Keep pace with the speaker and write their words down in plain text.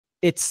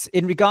it's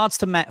in regards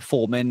to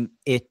metformin,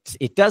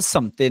 it does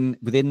something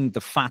within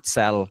the fat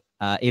cell.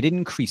 It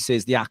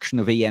increases the action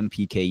of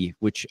AMPK,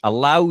 which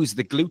allows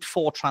the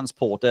GLUT4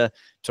 transporter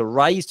to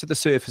rise to the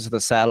surface of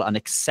the cell and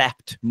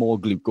accept more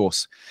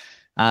glucose.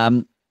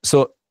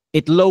 So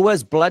it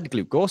lowers blood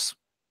glucose,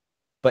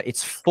 but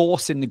it's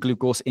forcing the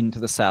glucose into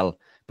the cell.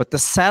 But the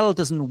cell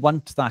doesn't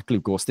want that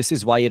glucose. This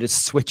is why it has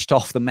switched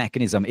off the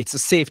mechanism. It's a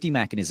safety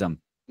mechanism.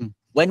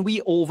 When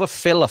we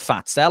overfill a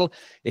fat cell,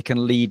 it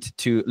can lead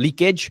to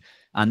leakage,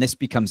 and this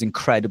becomes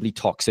incredibly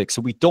toxic.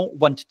 So we don't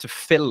want to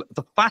fill.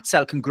 The fat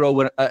cell can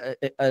grow at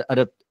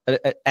an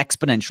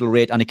exponential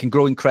rate, and it can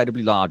grow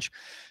incredibly large.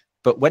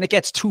 But when it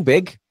gets too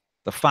big,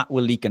 the fat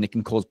will leak and it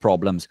can cause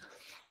problems.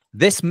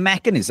 This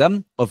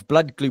mechanism of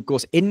blood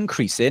glucose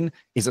increasing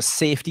is a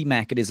safety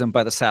mechanism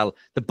by the cell.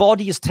 The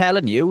body is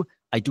telling you,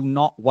 I do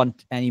not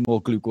want any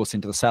more glucose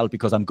into the cell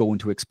because I'm going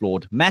to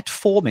explode.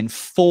 Metformin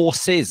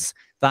forces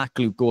that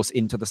glucose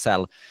into the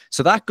cell.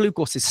 So that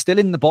glucose is still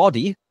in the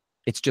body.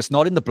 It's just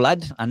not in the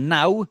blood. And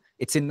now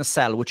it's in the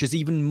cell, which is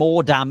even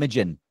more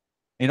damaging,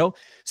 you know?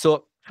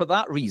 So for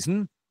that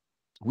reason,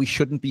 we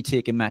shouldn't be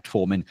taking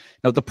metformin.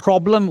 Now, the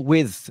problem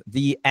with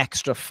the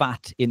extra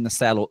fat in the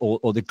cell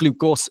or the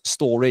glucose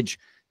storage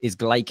is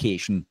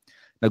glycation.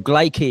 Now,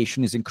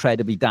 glycation is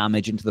incredibly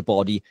damaging to the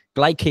body.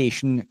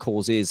 Glycation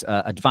causes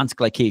advanced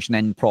glycation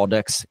end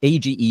products,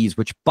 AGEs,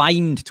 which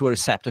bind to a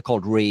receptor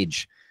called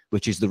RAGE,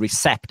 which is the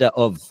receptor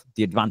of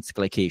the advanced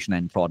glycation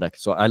end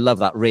product. So I love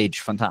that. RAGE,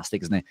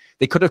 fantastic, isn't it?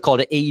 They could have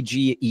called it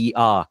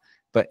AGER,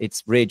 but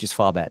RAGE is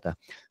far better.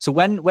 So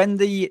when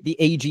the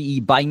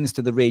AGE binds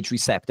to the RAGE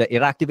receptor,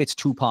 it activates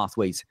two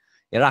pathways.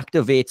 It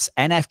activates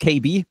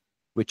NF-κB,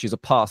 which is a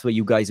pathway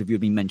you guys have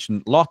been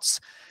mentioned lots.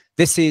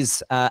 This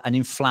is an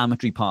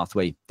inflammatory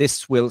pathway.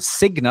 This will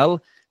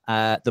signal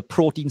the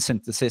protein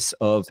synthesis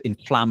of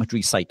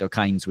inflammatory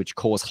cytokines, which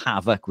cause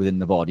havoc within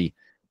the body.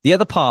 The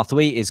other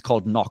pathway is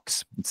called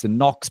NOx. It's the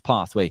NOx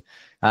pathway.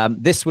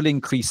 This will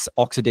increase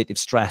oxidative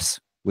stress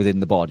within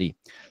the body.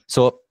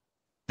 So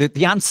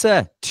the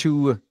answer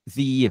to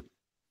the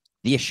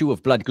issue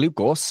of blood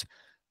glucose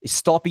is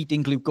stop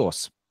eating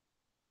glucose.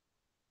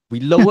 We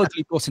lower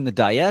glucose in the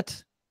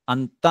diet,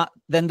 and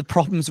then the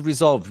problem's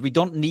resolved. We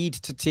don't need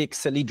to take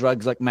silly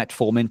drugs like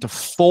metformin to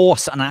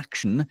force an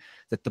action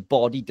that the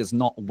body does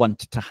not want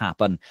to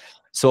happen.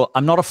 So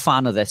I'm not a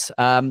fan of this.